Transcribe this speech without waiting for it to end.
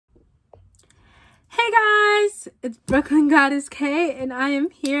Hey guys, it's Brooklyn Goddess K, and I am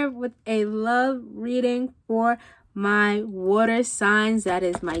here with a love reading for my water signs. That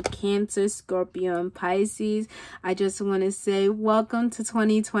is my Cancer, Scorpio, and Pisces. I just want to say welcome to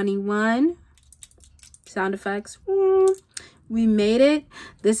 2021. Sound effects. We made it.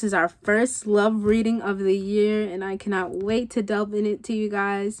 This is our first love reading of the year, and I cannot wait to delve in it to you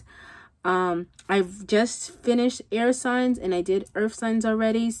guys. I've just finished air signs and I did earth signs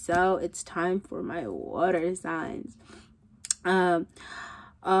already, so it's time for my water signs. For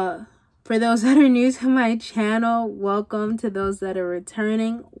those that are new to my channel, welcome. To those that are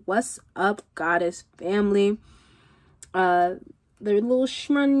returning, what's up, goddess family? The little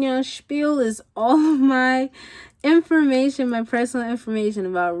shmurnya spiel is all of my information, my personal information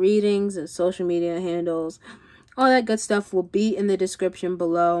about readings and social media handles. All that good stuff will be in the description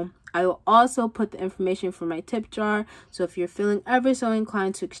below. I will also put the information for my tip jar, so if you're feeling ever so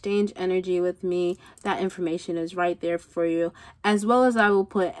inclined to exchange energy with me, that information is right there for you, as well as I will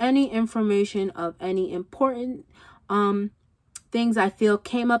put any information of any important things I feel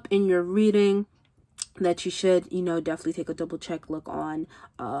came up in your reading that you should, definitely take a double check look on.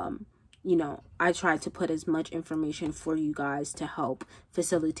 I try to put as much information for you guys to help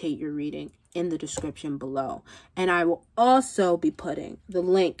facilitate your reading in the description below. And I will also be putting the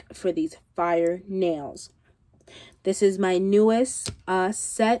link for these fire nails. This is my newest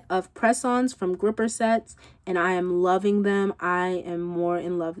set of press-ons from Gripper Sets, and I am loving them. I am more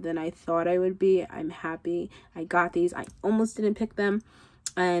in love than I thought I would be. I'm happy I got these. I almost didn't pick them,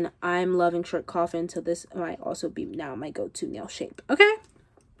 and I'm loving short coffin, so this might also be now my go-to nail shape. Okay?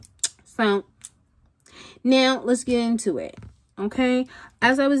 So now let's get into it. Okay,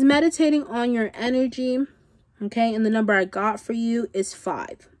 as I was meditating on your energy, okay, and the number I got for you is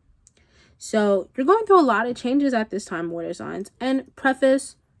 5. So you're going through a lot of changes at this time, water signs. And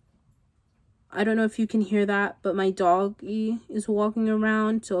preface, I don't know if you can hear that, but my doggy is walking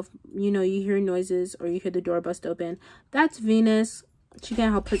around. So if you hear noises or you hear the door bust open, that's Venus. She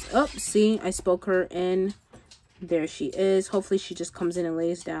can't help it. Oh, see, I spoke her in. There she is. Hopefully she just comes in and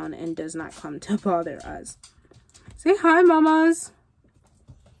lays down and does not come to bother us. Say hi, mamas.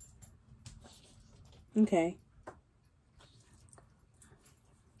 Okay.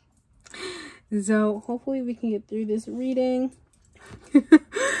 So hopefully we can get through this reading.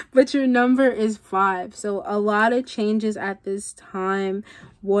 But your number is 5. So a lot of changes at this time,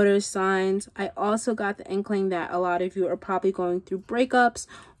 water signs. I also got the inkling that a lot of you are probably going through breakups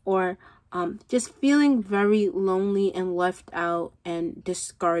or just feeling very lonely and left out and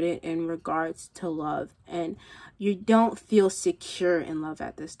discarded in regards to love, and you don't feel secure in love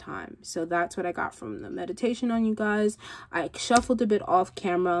at this time. So that's what I got from the meditation on you guys. I shuffled a bit off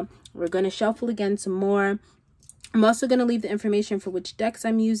camera. We're going to shuffle again some more. I'm also going to leave the information for which decks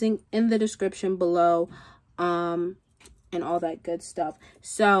I'm using in the description below, and all that good stuff.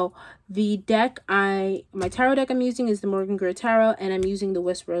 So the deck my tarot deck I'm using is the Greer Tarot, and I'm using the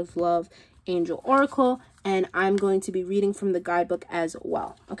Whisper of Love Angel Oracle, and I'm going to be reading from the guidebook as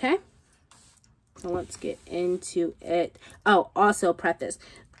well. Okay, so let's get into it. Oh, also preface,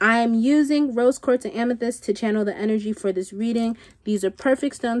 I'm using rose quartz and amethyst to channel the energy for this reading. These are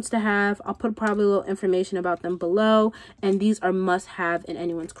perfect stones to have. I'll put probably a little information about them below, and these are must have in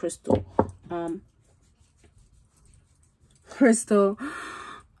anyone's crystal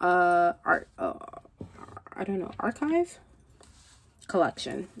art, I don't know, archive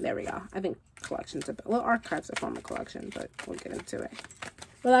collection. There we go. I think collections a bit, well, archives a form of collection, but we'll get into it.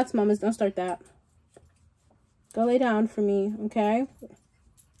 Relax, mamas, don't start that. Go lay down for me, okay?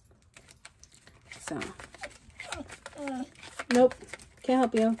 So nope, can't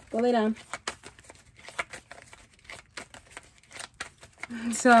help you. Go lay down.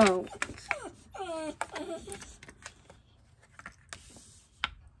 So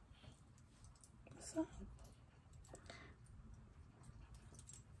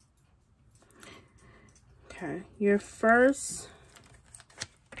okay, your first,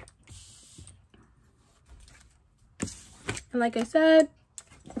 and like I said,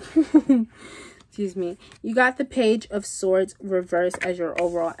 excuse me, you got the Page of Swords reversed as your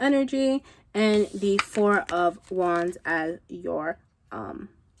overall energy, and the 4 of Wands as your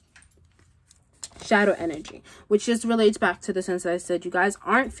shadow energy, which just relates back to the sense that I said you guys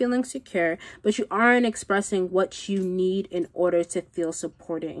aren't feeling secure, but you aren't expressing what you need in order to feel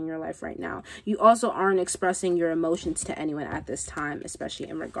supported in your life right now. You also aren't expressing your emotions to anyone at this time, especially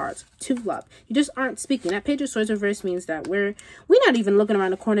in regards to love. You just aren't speaking. That Page of Swords reverse means that we're not even looking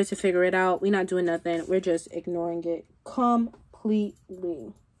around the corner to figure it out. We're not doing nothing. We're just ignoring it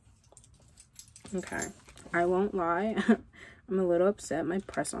completely. Okay, I won't lie. I'm a little upset. My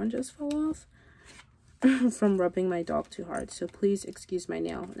press-on just fell off. from rubbing my dog too hard. So please excuse my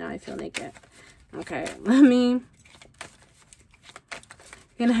nail. Now I feel naked. Okay,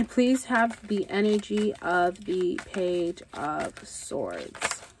 can I please have the energy of the Page of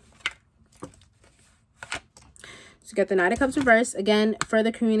Swords? So get the Knight of Cups reversed. Again,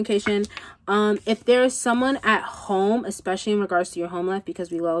 further communication. If there is someone at home, especially in regards to your home life,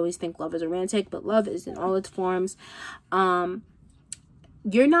 because we always think love is romantic, but love is in all its forms.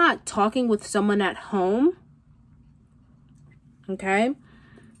 You're not talking with someone at home, okay?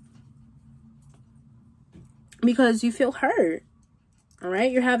 Because you feel hurt, all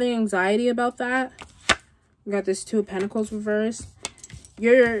right? You're having anxiety about that. You got this Two of Pentacles reversed.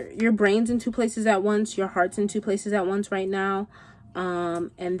 Your brain's in two places at once. Your heart's in two places at once right now.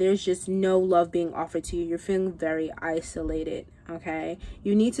 And there's just no love being offered to you. You're feeling very isolated, okay?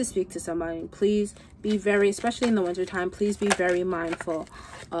 You need to speak to somebody. Please be very, especially in the wintertime, please be very mindful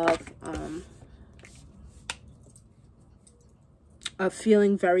of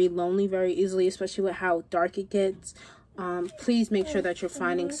feeling very lonely very easily, especially with how dark it gets. Please make sure that you're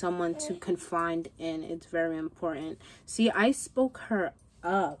finding someone to confide in. It's very important. See, I spoke her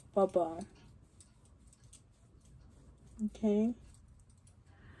up, Bubba. Okay.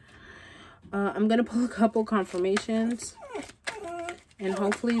 I'm going to pull a couple confirmations. And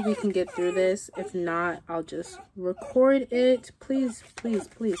hopefully we can get through this. If not, I'll just record it. Please, please,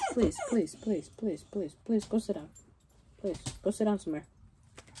 please, please, please, please, please, please, please, go sit down. Please, go sit down somewhere.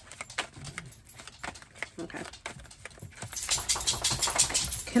 Okay.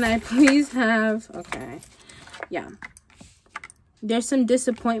 Can I please have... Okay. Yeah. There's some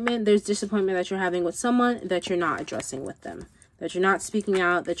disappointment. There's disappointment that you're having with someone that you're not addressing with them. That you're not speaking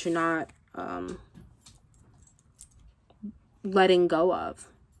out. That you're not... letting go of.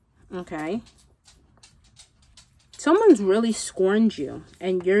 Okay, someone's really scorned you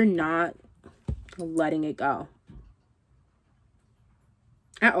and you're not letting it go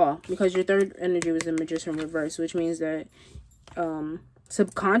at all, because your third energy was the Magician reverse, which means that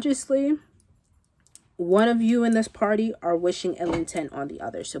subconsciously one of you in this party are wishing ill intent on the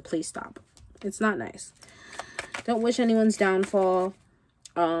other. So please stop. It's not nice. Don't wish anyone's downfall.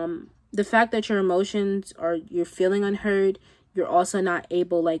 The fact that your emotions are, you're feeling unheard, you're also not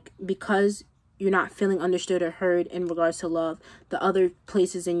able, like, because you're not feeling understood or heard in regards to love, the other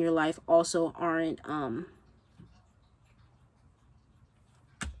places in your life also aren't,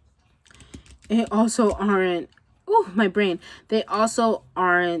 they also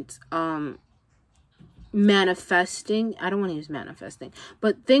aren't manifesting. I don't want to use manifesting,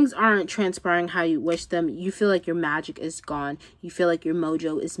 but things aren't transpiring how you wish them. You feel like your magic is gone. You feel like your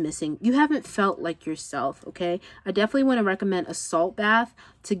mojo is missing. You haven't felt like yourself. Okay, I definitely want to recommend a salt bath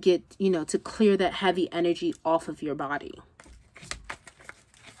to get, to clear that heavy energy off of your body.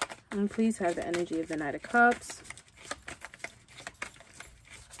 And please have the energy of the Knight of Cups.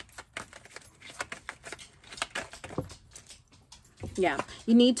 Yeah,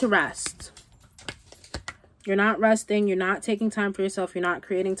 you need to rest. You're not resting. You're not taking time for yourself. You're not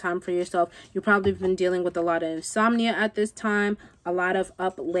creating time for yourself. You've probably been dealing with a lot of insomnia at this time, a lot of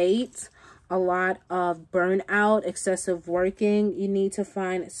up late, a lot of burnout, excessive working. You need to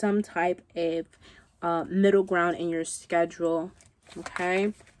find some type of middle ground in your schedule,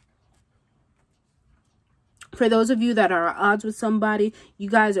 okay? For those of you that are at odds with somebody, you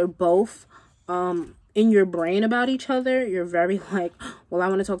guys are both in your brain about each other. You're very like, well, I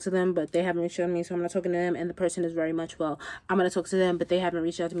want to talk to them, but they haven't reached out to me, so I'm not talking to them. And the person is very much, well, I'm going to talk to them, but they haven't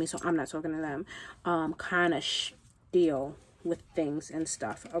reached out to me, so I'm not talking to them. Kind of deal with things and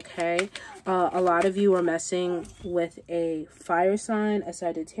stuff, okay? A lot of you are messing with a fire sign, a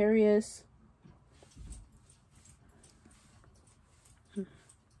Sagittarius.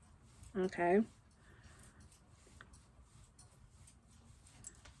 Okay.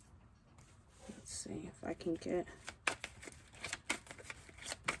 See if I can get...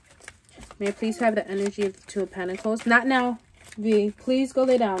 May I please have the energy of the Two of Pentacles? Not now, V. Please go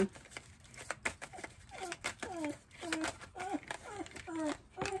lay down.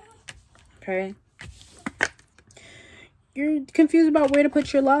 Okay. You're confused about where to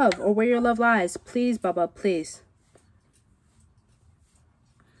put your love or where your love lies. Please, Baba, please.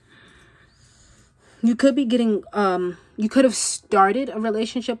 You could be getting, you could have started a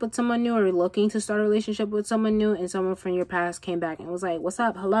relationship with someone new or looking to start a relationship with someone new, and someone from your past came back and was like, what's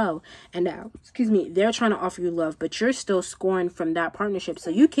up? Hello. And now, they're trying to offer you love, but you're still scoring from that partnership.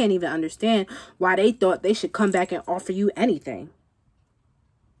 So you can't even understand why they thought they should come back and offer you anything.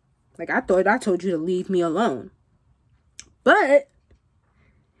 Like, I thought I told you to leave me alone. But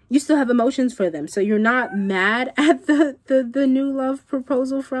you still have emotions for them. So you're not mad at the new love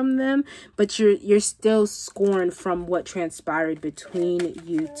proposal from them, but you're still scorned from what transpired between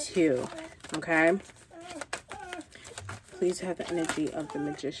you two. Okay? Please have the energy of the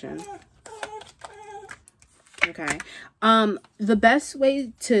Magician. Okay. The best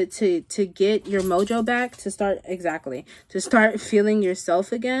way to get your mojo back, to start feeling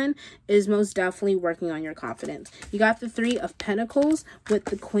yourself again, is most definitely working on your confidence. You got the 3 of Pentacles with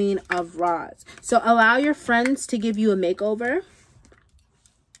the Queen of Rods. So allow your friends to give you a makeover.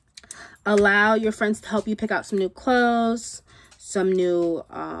 Allow your friends to help you pick out some new clothes, some new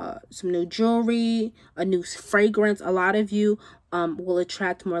jewelry, a new fragrance. A lot of you will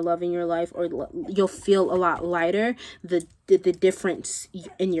attract more love in your life, or you'll feel a lot lighter. The difference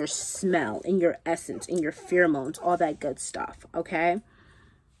in your smell, in your essence, in your pheromones, all that good stuff. Okay.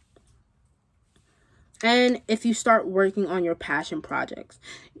 And if you start working on your passion projects,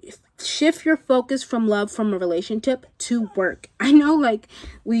 shift your focus from love from a relationship to work. I know, like,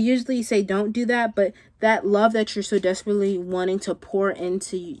 we usually say don't do that, but that love that you're so desperately wanting to pour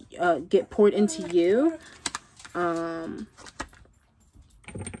into, get poured into you,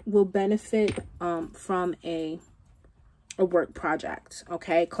 will benefit from a work project.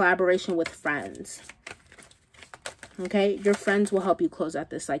 Okay, collaboration with friends. Okay, your friends will help you close out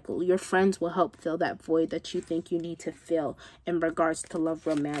this cycle. Your friends will help fill that void that you think you need to fill in regards to love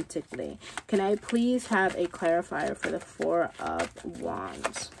romantically. Can I please have a clarifier for the 4 of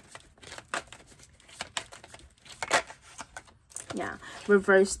Wands? Yeah,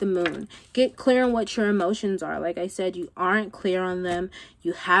 reverse the Moon. Get clear on what your emotions are. Like I said, you aren't clear on them.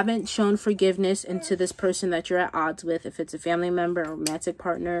 You haven't shown forgiveness into this person that you're at odds with. If it's a family member, a romantic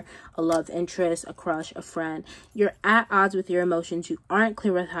partner, a love interest, a crush, a friend, you're at odds with your emotions. You aren't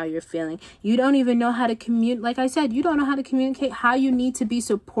clear with how you're feeling. You don't even know how to communicate. Like I said, you don't know how to communicate how you need to be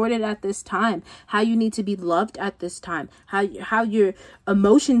supported at this time, how you need to be loved at this time, how your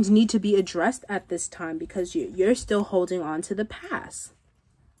emotions need to be addressed at this time, because you're still holding on to the past.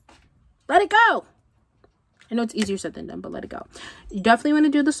 Let it go. I know it's easier said than done, but let it go. You definitely want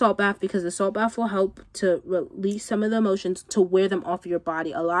to do the salt bath, because the salt bath will help to release some of the emotions, to wear them off your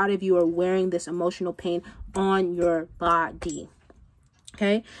body. A lot of you are wearing this emotional pain on your body.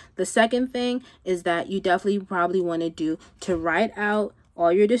 Okay. The second thing is that you definitely probably want to do to write out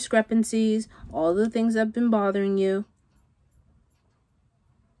all your discrepancies, all the things that have been bothering you.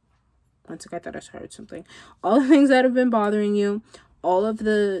 Once again, I thought I heard something. All the things that have been bothering you, all of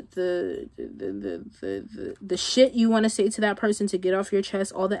the shit you want to say to that person to get off your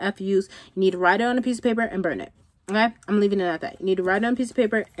chest, all the FUs, you need to write it on a piece of paper and burn it. Okay? I'm leaving it at that. You need to write it on a piece of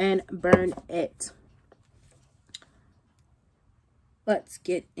paper and burn it. Let's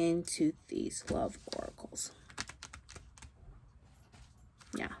get into these love oracles.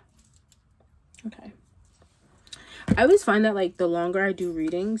 Yeah. Okay. I always find that, like, the longer I do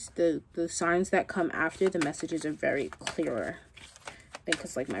readings, the signs that come after, the messages are very clearer. I think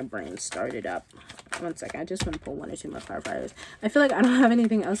because, like, my brain started up. One second. I just want to pull 1 or 2 more clarifiers. I feel like I don't have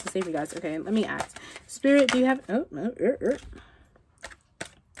anything else to say for you guys. Okay, let me ask. Spirit, do you have...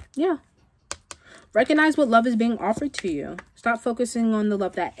 Yeah. Recognize what love is being offered to you. Stop focusing on the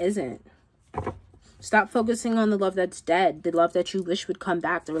love that isn't. Stop focusing on the love that's dead. The love that you wish would come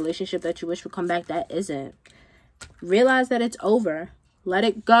back. The relationship that you wish would come back that isn't. Realize that it's over. Let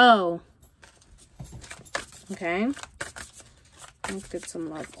it go. Okay? Let's get some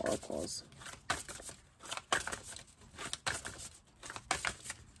love oracles.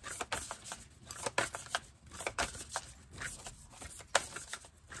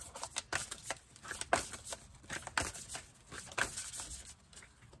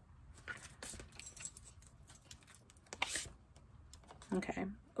 Okay.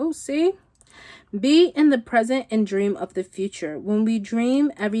 Oh, see? Be in the present and dream of the future. When we dream,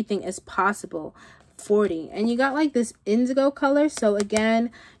 everything is possible. 40. And you got like this indigo color. So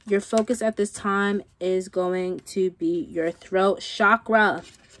again, your focus at this time is going to be your throat chakra.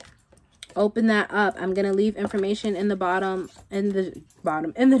 Open that up. I'm going to leave information in the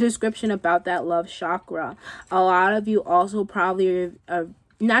in the description about that love chakra. A lot of you also probably are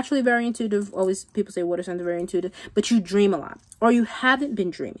naturally very intuitive. Always people say water signs are very intuitive, but you dream a lot, or you haven't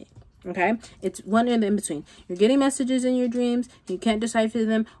been dreaming. Okay, it's one in between. You're getting messages in your dreams, you can't decipher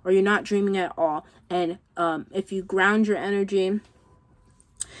them, or you're not dreaming at all. And if you ground your energy,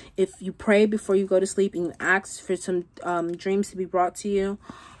 if you pray before you go to sleep and you ask for some dreams to be brought to you,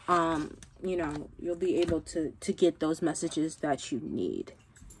 you know, you'll be able to get those messages that you need.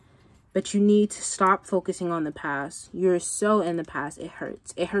 but you need to stop focusing on the past. You're so in the past. It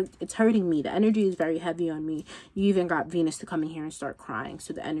hurts. It's hurting me. The energy is very heavy on me. You even got Venus to come in here and start crying.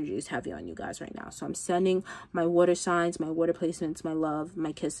 So the energy is heavy on you guys right now. So I'm sending my water signs, my water placements, my love,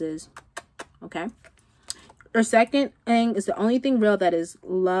 my kisses. Okay. Your second thing is the only thing real that is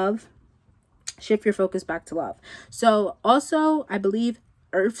love. Shift your focus back to love. So also, I believe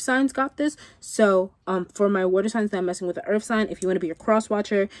earth signs got this. So for my water signs that I'm messing with the earth sign, if you want to be a cross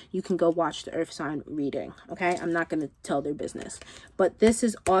watcher, you can go watch the earth sign reading. Okay, I'm not going to tell their business, but this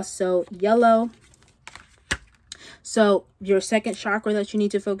is also yellow. So your second chakra that you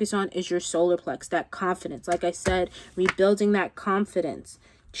need to focus on is your solar plex, that confidence. Like I said, rebuilding that confidence,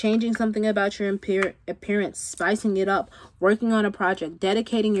 changing something about your appearance, spicing it up, working on a project,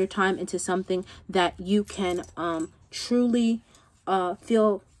 dedicating your time into something that you can truly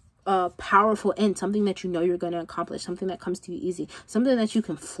feel powerful in, something that you know you're going to accomplish, something that comes to you easy, something that you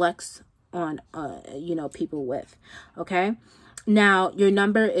can flex on people with. Okay, now your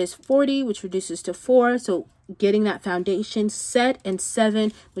number is 40, which reduces to 4, so getting that foundation set, and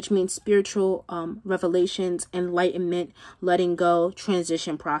 7, which means spiritual revelations, enlightenment, letting go,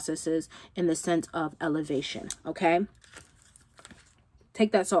 transition processes in the sense of elevation. Okay,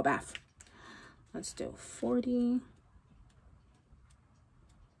 take that salt bath. Let's do 40.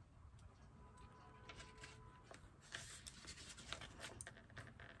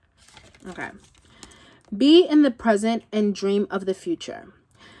 Okay. Be in the present and dream of the future.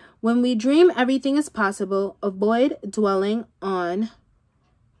 When we dream everything is possible, avoid dwelling on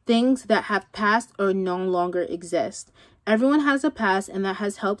things that have passed or no longer exist. Everyone has a past, and that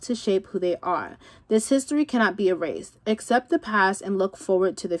has helped to shape who they are. This history cannot be erased. Accept the past and look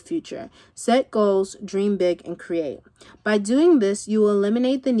forward to the future. Set goals, dream big, and create. By doing this, you will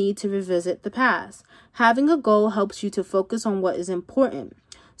eliminate the need to revisit the past. Having a goal helps you to focus on what is important.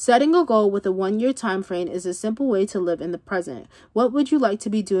 Setting a goal with a 1-year time frame is a simple way to live in the present. What would you like to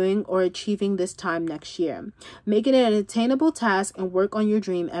be doing or achieving this time next year? Make it an attainable task and work on your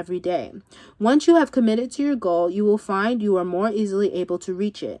dream every day. Once you have committed to your goal, you will find you are more easily able to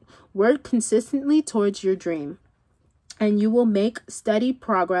reach it. Work consistently towards your dream, and you will make steady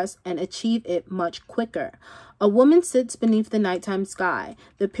progress and achieve it much quicker. A woman sits beneath the nighttime sky.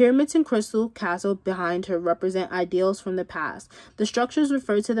 The pyramids and crystal castle behind her represent ideals from the past. The structures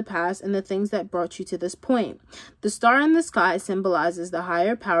refer to the past and the things that brought you to this point. The star in the sky symbolizes the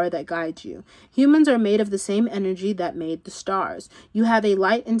higher power that guides you. Humans are made of the same energy that made the stars. You have a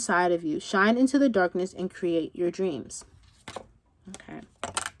light inside of you. Shine into the darkness and create your dreams. Okay.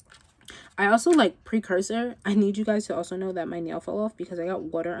 I also like precursor. I need you guys to also know that my nail fell off because I got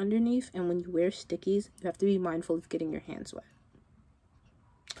water underneath. And when you wear stickies, you have to be mindful of getting your hands wet.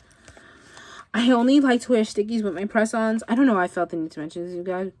 I only like to wear stickies with my press-ons. I don't know why I felt the need to mention this to you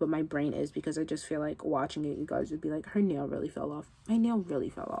guys, but my brain is, because I just feel like watching it, you guys would be like, her nail really fell off. My nail really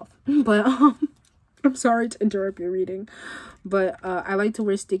fell off. But I'm sorry to interrupt your reading. But I like to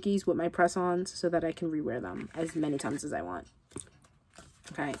wear stickies with my press-ons so that I can rewear them as many times as I want.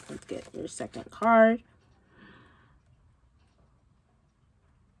 Okay, let's get your second card.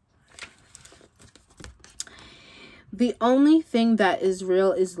 The only thing that is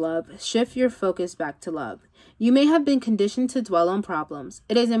real is love. Shift your focus back to love. You may have been conditioned to dwell on problems.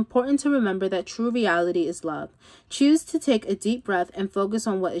 It is important to remember that true reality is love. Choose to take a deep breath and focus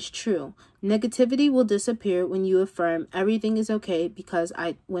on what is true. Negativity will disappear when you affirm everything is okay because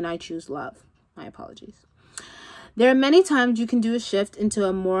when I choose love. My apologies. There are many times you can do a shift into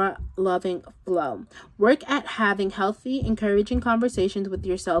a more loving flow. Work at having healthy, encouraging conversations with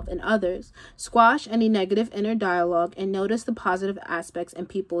yourself and others. Squash any negative inner dialogue and notice the positive aspects and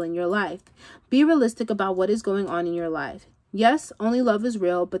people in your life. Be realistic about what is going on in your life. Yes, only love is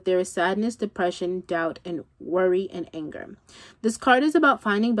real, but there is sadness, depression, doubt, and worry and anger. This card is about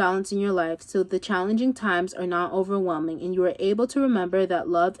finding balance in your life so the challenging times are not overwhelming and you are able to remember that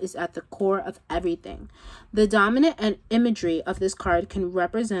love is at the core of everything. The dominant and imagery of this card can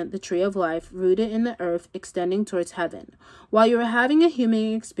represent the tree of life rooted in the earth extending towards heaven. While you are having a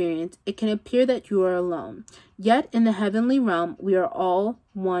human experience, it can appear that you are alone. Yet in the heavenly realm, we are all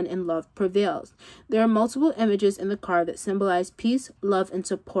one and love prevails. There are multiple images in the card that symbolize peace, love, and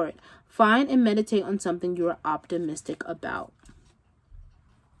support. Find and meditate on something you are optimistic about.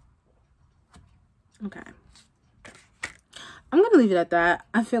 Okay. I'm going to leave it at that.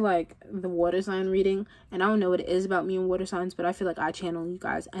 I feel like the water sign reading, and I don't know what it is about me and water signs, but I feel like I channel you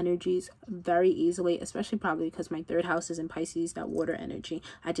guys' energies very easily, especially probably because my 3rd house is in Pisces, that water energy.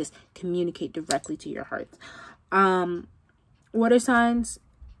 I just communicate directly to your hearts. Water signs,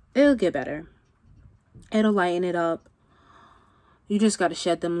 it'll get better. It'll lighten it up. You just got to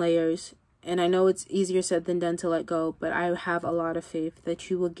shed them layers. And I know it's easier said than done to let go, but I have a lot of faith that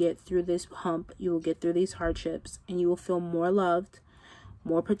you will get through this hump. You will get through these hardships, and you will feel more loved,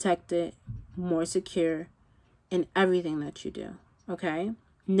 more protected, more secure in everything that you do. Okay?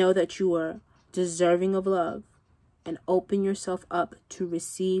 Know that you are deserving of love, and open yourself up to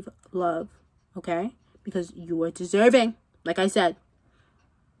receive love. Okay? Because you are deserving, like I said.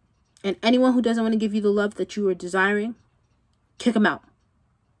 And anyone who doesn't want to give you the love that you are desiring, kick them out.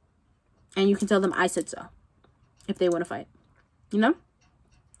 And you can tell them I said so if they want to fight. You know?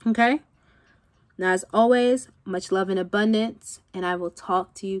 Okay? Now, as always, much love and abundance. And I will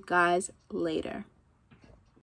talk to you guys later.